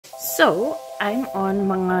So I'm on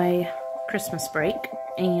my Christmas break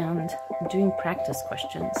and I'm doing practice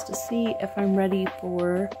questions to see if I'm ready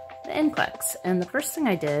for the NCLEX. And the first thing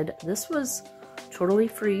I did, this was totally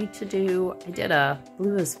free to do. I did I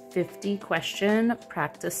believe it was 50 question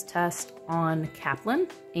practice test on Kaplan.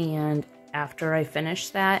 And after I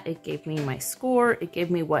finished that, it gave me my score. It gave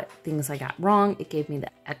me what things I got wrong. It gave me the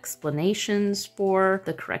explanations for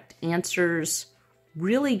the correct answers.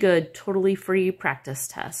 Really good, totally free practice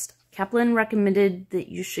test. Kaplan recommended that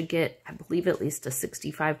you should get, I believe, at least a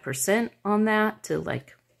 65% on that to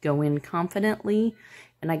like go in confidently.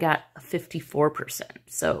 And I got a 54%.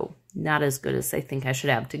 So not as good as I think I should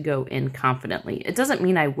have to go in confidently. It doesn't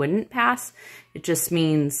mean I wouldn't pass. It just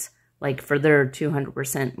means like for their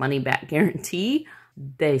 200% money back guarantee,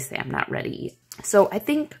 they say I'm not ready. So I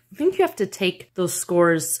think you have to take those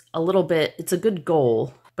scores a little bit. It's a good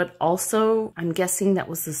goal. But also, I'm guessing that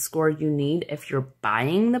was the score you need if you're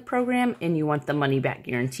buying the program and you want the money back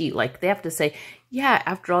guarantee. Like they have to say, yeah,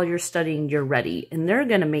 after all your studying, you're ready. And they're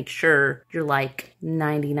going to make sure you're like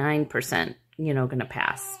 99%, going to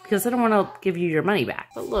pass. Because I don't want to give you your money back.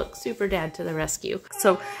 But look, super dad to the rescue.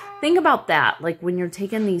 So think about that. Like when you're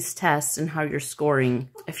taking these tests and how you're scoring,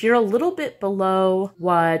 if you're a little bit below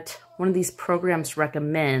what one of these programs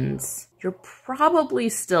recommends, you're probably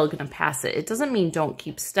still going to pass it. It doesn't mean don't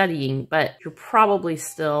keep studying, but you're probably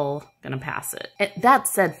still going to pass it. That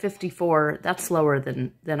said, 54, that's lower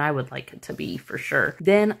than I would like it to be for sure.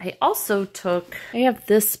 Then I also I have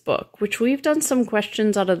this book, which we've done some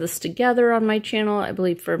questions out of this together on my channel, I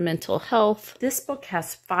believe for mental health. This book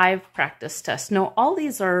has 5 practice tests. Now, all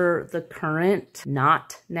these are the current,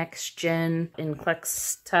 not next gen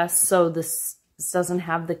NCLEX tests. So this doesn't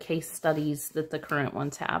have the case studies that the current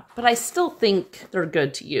ones have, but I still think they're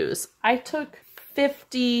good to use. I took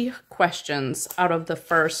 50 questions out of the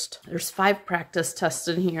first. There's 5 practice tests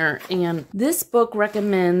in here, and this book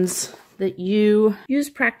recommends that you use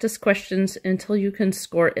practice questions until you can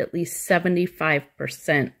score at least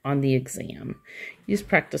 75% on the exam. Use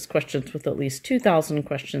practice questions with at least 2,000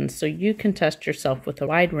 questions so you can test yourself with a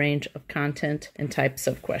wide range of content and types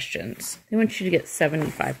of questions. They want you to get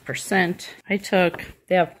 75%.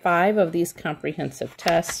 They have 5 of these comprehensive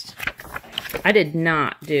tests. I did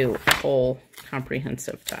not do a whole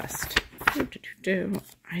comprehensive test.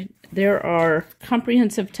 There are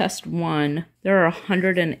comprehensive test 1. There are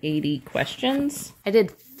 180 questions. I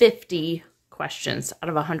did 50 questions out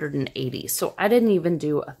of 180. So I didn't even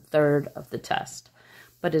do a third of the test,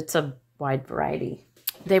 but it's a wide variety.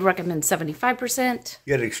 They recommend 75%.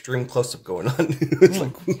 You had an extreme close-up going on. It's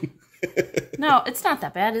like no, it's not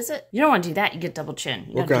that bad, is it? You don't want to do that. You get double chin.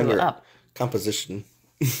 You gotta do it up. Composition.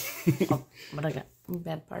 Oh, what I got?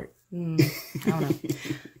 Bad part. I don't know.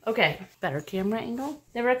 Okay, better camera angle.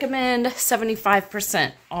 They recommend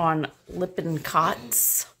 75% on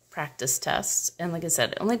Lippincot's practice tests. And like I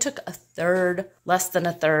said, it only took less than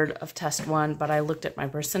a third of test 1, but I looked at my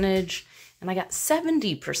percentage and I got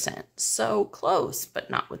 70%. So close, but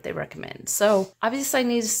not what they recommend. So obviously I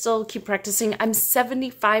need to still keep practicing. I'm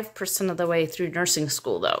 75% of the way through nursing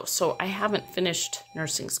school though. So I haven't finished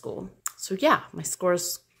nursing school. So yeah, my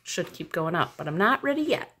scores should keep going up, but I'm not ready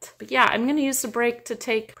yet. But yeah, I'm going to use the break to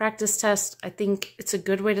take practice tests. I think it's a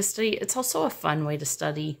good way to study. It's also a fun way to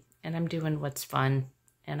study, and I'm doing what's fun.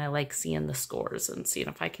 And I like seeing the scores and seeing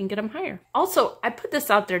if I can get them higher. Also, I put this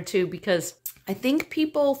out there too because I think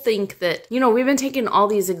people think that, we've been taking all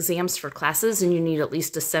these exams for classes and you need at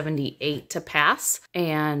least a 78 to pass.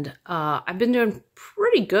 And I've been doing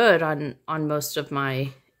pretty good on most of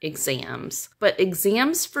my exams. But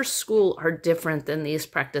exams for school are different than these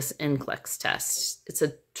practice NCLEX tests. It's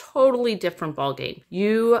a totally different ballgame.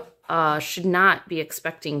 You should not be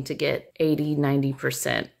expecting to get 80,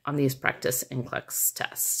 90% on these practice NCLEX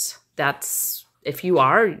tests. If you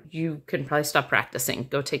are, you can probably stop practicing.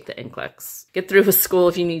 Go take the NCLEX. Get through with school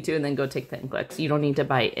if you need to, and then go take the NCLEX. You don't need to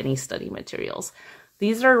buy any study materials.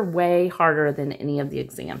 These are way harder than any of the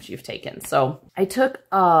exams you've taken. So I took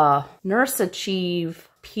a Nurse Achieve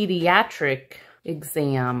pediatric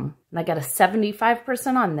exam and I got a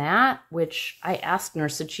 75% on that, which I asked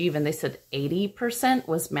Nurse Achieve and they said 80%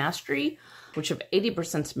 was mastery, which if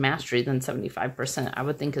 80% is mastery, then 75% I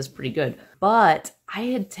would think is pretty good. But I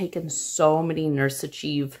had taken so many Nurse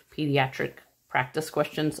Achieve pediatric practice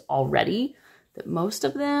questions already that most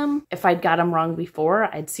of them, if I'd got them wrong before,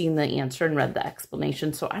 I'd seen the answer and read the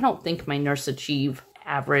explanation. So I don't think my Nurse Achieve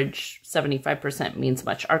average 75% means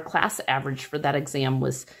much. Our class average for that exam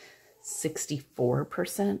was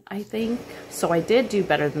 64%, I think. So I did do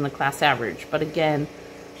better than the class average. But again,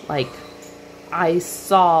 like I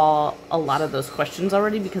saw a lot of those questions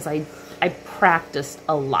already because I I practiced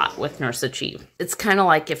a lot with Nurse Achieve. It's kind of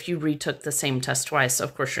like if you retook the same test twice,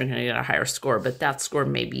 of course you're going to get a higher score, but that score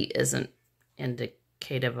maybe isn't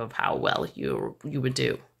indicative of how well you would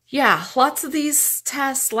do. Yeah, lots of these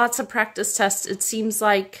tests, lots of practice tests. It seems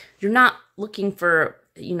like you're not looking for,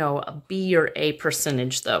 you know, a B or A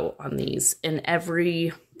percentage though on these. In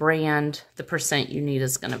every brand, the percent you need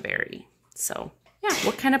is going to vary. So yeah,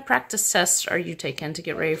 what kind of practice tests are you taking to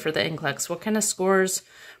get ready for the NCLEX? What kind of scores,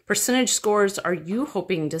 percentage scores are you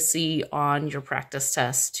hoping to see on your practice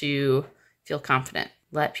tests to feel confident?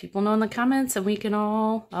 Let people know in the comments and we can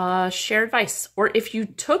all share advice. Or if you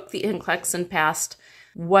took the NCLEX and passed,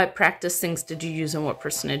 what practice things did you use and what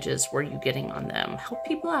percentages were you getting on them? Help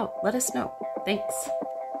people out. Let us know. Thanks.